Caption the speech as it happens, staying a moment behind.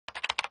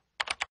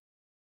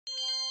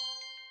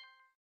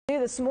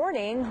this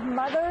morning,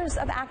 mothers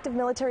of active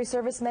military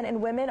servicemen and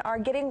women are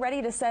getting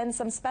ready to send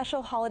some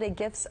special holiday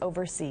gifts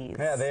overseas.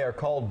 Yeah, they are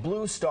called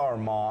Blue Star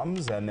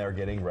Moms, and they're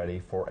getting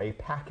ready for a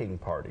packing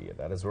party.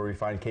 That is where we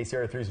find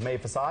KCRA3's May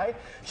Fasai.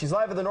 She's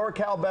live at the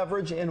NorCal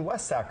Beverage in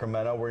West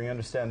Sacramento, where you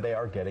understand they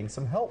are getting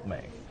some help,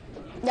 May.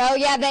 Oh,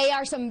 yeah, they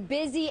are some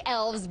busy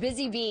elves,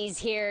 busy bees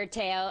here,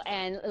 Teo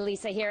and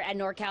Lisa, here at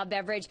NorCal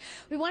Beverage.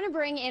 We want to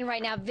bring in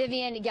right now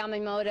Vivian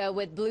Yamamoto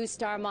with Blue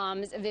Star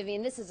Moms.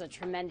 Vivian, this is a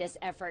tremendous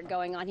effort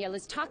going on here.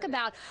 Let's talk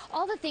about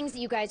all the things that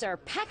you guys are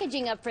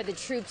packaging up for the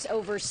troops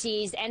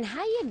overseas and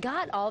how you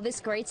got all this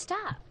great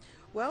stuff.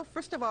 Well,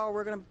 first of all,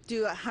 we're going to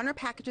do 100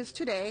 packages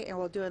today, and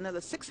we'll do another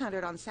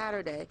 600 on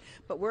Saturday.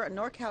 But we're at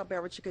NorCal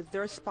Beverage because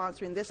they're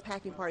sponsoring this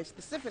packing party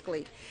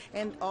specifically,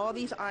 and all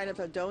these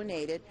items are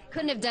donated.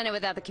 Couldn't have done it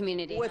without the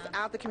community.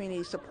 Without the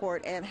community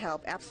support and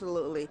help,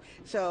 absolutely.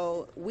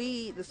 So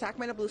the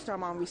Sacramento Blue Star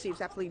Mom, receives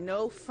absolutely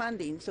no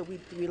funding, so we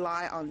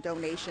rely on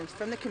donations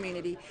from the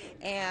community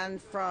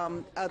and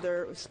from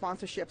other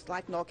sponsorships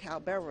like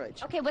NorCal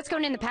Beverage. Okay, what's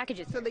going in the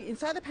packages? So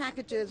inside the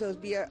packages, will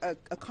be a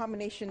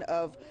combination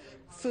of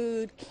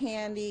food,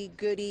 candy,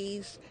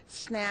 goodies,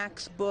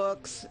 snacks,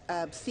 books,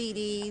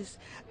 CDs.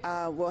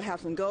 We'll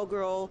have some Go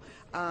Girl,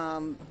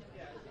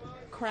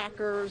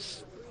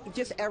 crackers,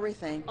 just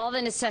everything. All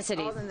the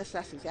necessities. All the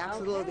necessities,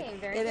 absolutely. Okay,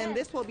 very and then good.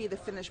 this will be the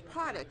finished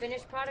product.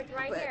 Finished product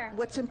right here.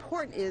 What's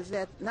important is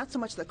that not so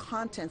much the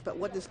content, but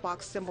what this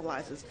box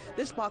symbolizes.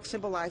 This box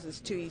symbolizes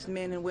to these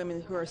men and women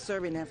who are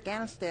serving in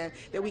Afghanistan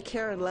that we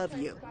care and love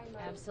you.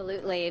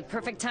 Absolutely.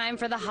 Perfect time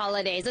for the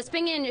holidays. Let's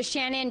bring in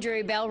Shannon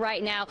Drury-Bell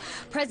right now,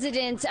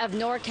 president of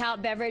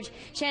NorCal Beverage.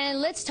 Shannon,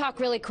 let's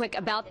talk really quick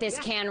about this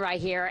can right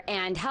here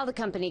and how the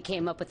company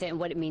came up with it and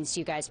what it means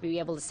to you guys to be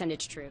able to send it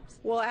to troops.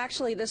 Well,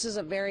 actually, this is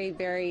a very,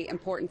 very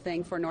important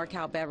thing for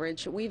NorCal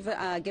Beverage. We've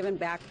given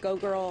back, Go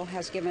Girl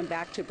has given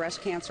back to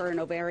breast cancer and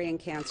ovarian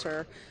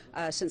cancer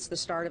since the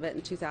start of it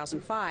in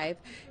 2005.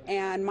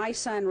 And my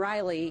son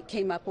Riley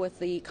came up with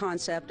the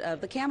concept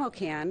of the camo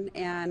can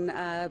and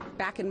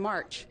back in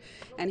March.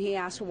 And he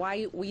asked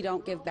why we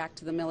don't give back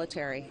to the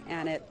military.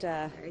 And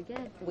Very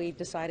good. we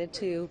decided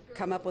to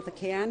come up with a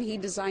can. He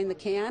designed the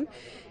can,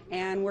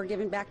 and we're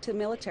giving back to the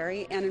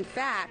military. And in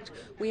fact,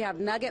 we have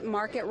Nugget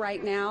Market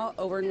right now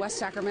over in West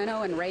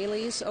Sacramento and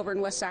Rayleigh's over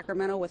in West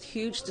Sacramento with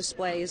huge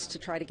displays to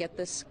try to get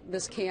this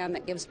can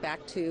that gives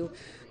back to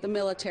the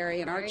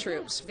military and our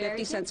troops,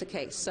 50 cents a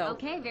case. So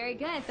okay, very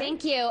good.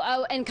 Thank you.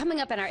 Oh, and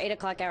coming up in our 8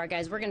 o'clock hour,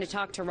 guys, we're going to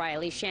talk to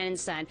Riley,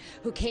 Shannon's son,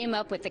 who came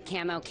up with the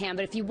camo can.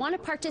 But if you want to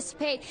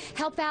participate,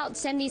 help out,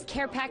 send these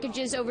care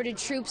packages over to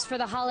troops for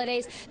the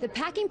holidays. The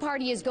packing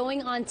party is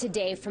going on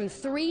today from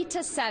 3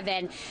 to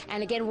 7.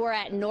 And again, we're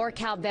at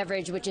NorCal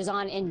Beverage, which is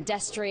on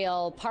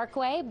Industrial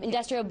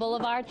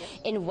Boulevard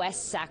in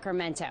West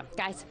Sacramento.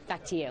 Guys,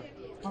 back to you.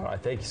 All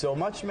right, thank you so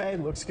much, May.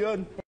 Looks good.